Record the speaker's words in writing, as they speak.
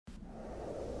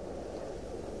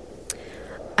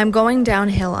I'm going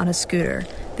downhill on a scooter,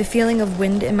 the feeling of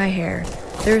wind in my hair.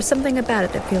 There is something about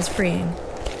it that feels freeing.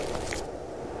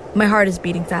 My heart is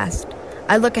beating fast.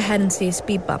 I look ahead and see a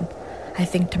speed bump. I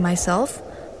think to myself,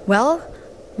 well,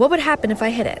 what would happen if I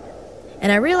hit it?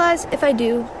 And I realize if I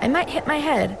do, I might hit my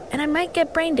head and I might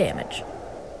get brain damage.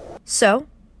 So,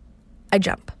 I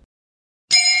jump.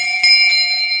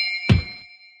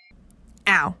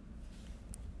 Ow.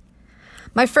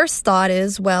 My first thought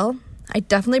is, well, I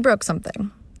definitely broke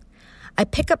something. I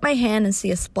pick up my hand and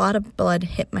see a spot of blood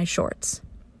hit my shorts.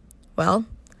 Well,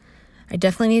 I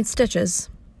definitely need stitches.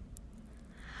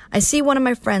 I see one of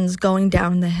my friends going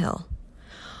down the hill.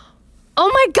 Oh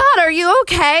my God, are you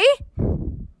okay?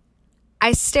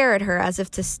 I stare at her as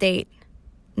if to state,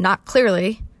 not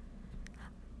clearly.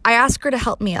 I ask her to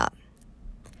help me up.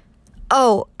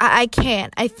 Oh, I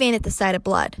can't. I faint at the sight of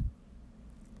blood.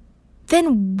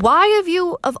 Then why of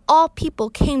you, of all people,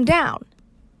 came down?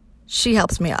 She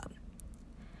helps me up.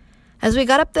 As we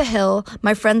got up the hill,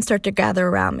 my friends start to gather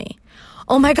around me.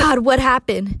 Oh my God, what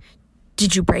happened?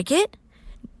 Did you break it?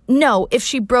 No, if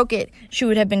she broke it, she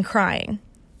would have been crying.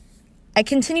 I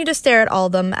continue to stare at all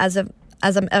of them as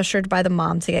I'm ushered by the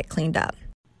mom to get cleaned up.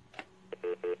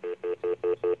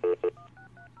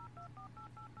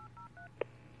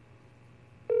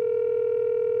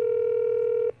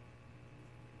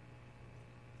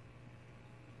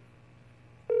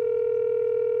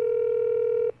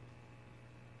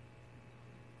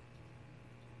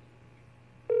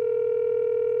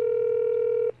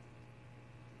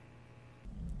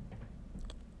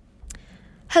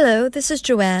 Hello, this is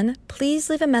Joanne. Please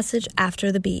leave a message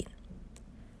after the beep.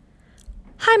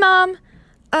 Hi, Mom.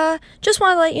 Just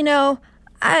want to let you know,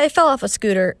 I fell off a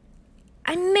scooter.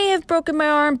 I may have broken my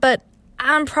arm, but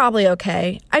I'm probably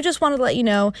okay. I just wanted to let you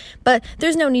know, but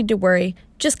there's no need to worry.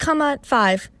 Just come at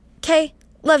 5. Okay?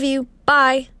 Love you.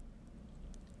 Bye.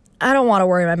 I don't want to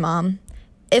worry my mom.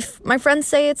 If my friends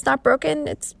say it's not broken,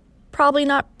 it's probably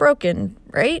not broken,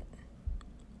 right?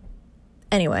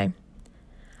 Anyway.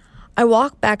 I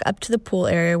walk back up to the pool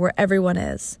area where everyone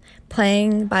is,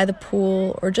 playing by the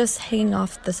pool or just hanging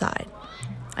off the side.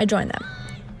 I join them.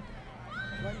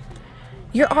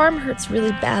 Your arm hurts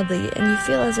really badly and you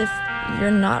feel as if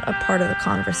you're not a part of the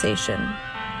conversation.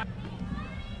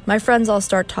 My friends all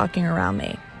start talking around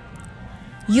me.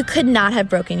 You could not have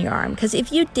broken your arm, because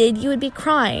if you did, you would be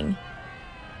crying.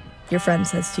 Your friend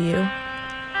says to you.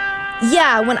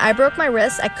 Yeah, when I broke my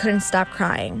wrist, I couldn't stop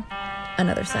crying,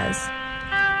 another says.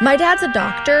 My dad's a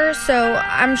doctor, so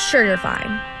I'm sure you're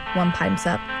fine, one pipes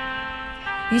up.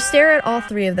 You stare at all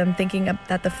three of them, thinking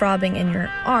that the throbbing in your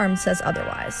arm says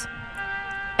otherwise.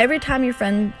 Every time your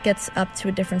friend gets up to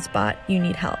a different spot, you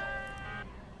need help.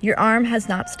 Your arm has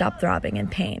not stopped throbbing in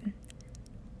pain.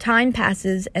 Time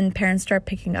passes and parents start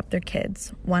picking up their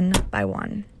kids, one by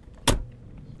one.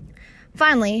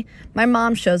 Finally, my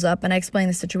mom shows up and I explain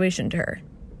the situation to her.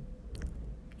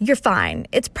 You're fine.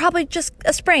 It's probably just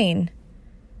a sprain.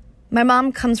 My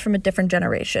mom comes from a different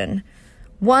generation,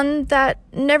 one that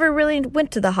never really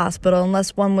went to the hospital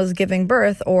unless one was giving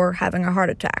birth or having a heart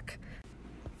attack.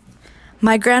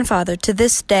 My grandfather, to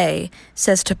this day,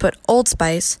 says to put Old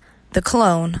Spice, the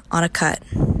cologne, on a cut.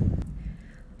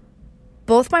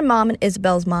 Both my mom and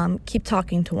Isabel's mom keep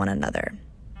talking to one another.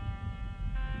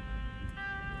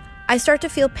 I start to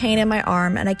feel pain in my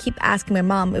arm and I keep asking my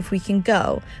mom if we can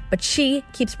go, but she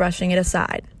keeps brushing it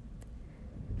aside.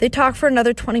 They talk for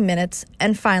another 20 minutes,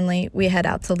 and finally, we head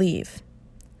out to leave.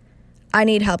 I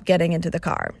need help getting into the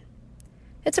car.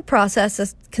 It's a process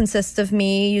that consists of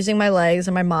me using my legs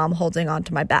and my mom holding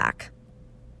onto my back.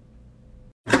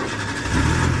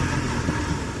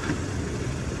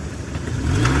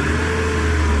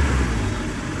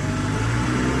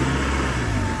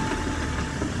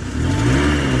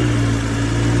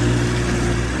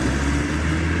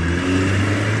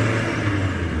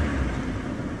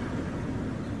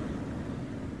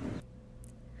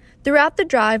 Throughout the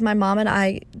drive, my mom and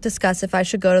I discuss if I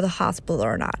should go to the hospital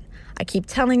or not. I keep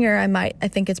telling her I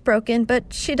think it's broken,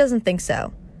 but she doesn't think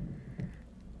so.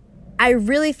 I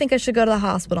really think I should go to the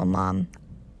hospital, Mom.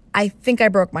 I think I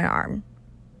broke my arm.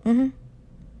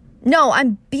 No,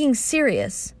 I'm being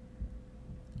serious.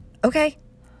 Okay.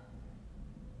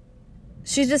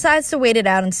 She decides to wait it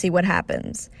out and see what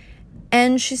happens.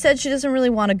 And she said she doesn't really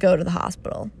want to go to the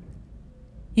hospital.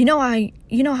 You know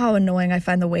how annoying I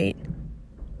find the wait.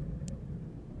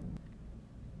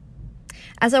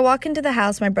 As I walk into the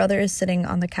house, my brother is sitting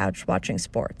on the couch watching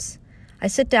sports. I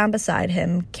sit down beside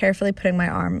him, carefully putting my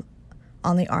arm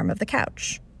on the arm of the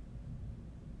couch.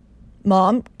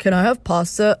 Mom, can I have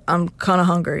pasta? I'm kind of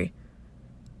hungry.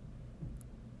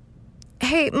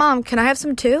 Hey, Mom, can I have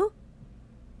some too?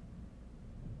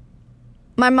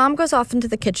 My mom goes off into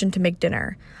the kitchen to make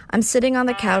dinner. I'm sitting on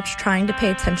the couch trying to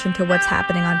pay attention to what's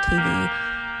happening on TV,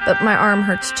 but my arm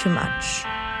hurts too much.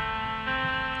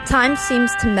 Time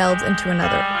seems to meld into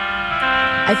another.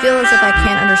 I feel as if I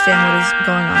can't understand what is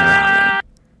going on around me.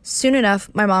 Soon enough,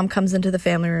 my mom comes into the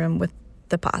family room with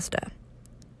the pasta.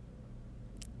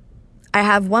 I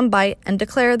have one bite and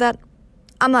declare that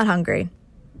I'm not hungry.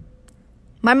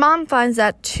 My mom finds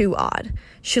that too odd.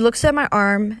 She looks at my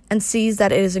arm and sees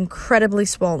that it is incredibly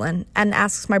swollen and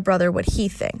asks my brother what he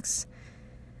thinks.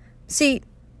 See,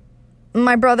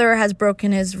 my brother has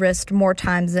broken his wrist more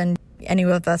times than any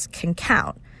of us can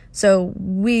count, so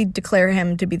we declare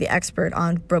him to be the expert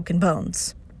on broken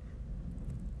bones.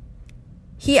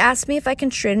 He asks me if I can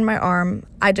straighten my arm.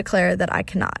 I declare that I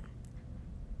cannot.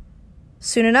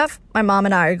 Soon enough, my mom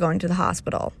and I are going to the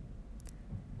hospital.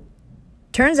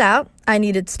 Turns out, I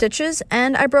needed stitches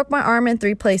and I broke my arm in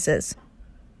 3 places.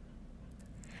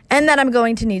 And that I'm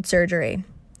going to need surgery.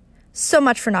 So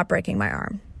much for not breaking my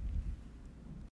arm.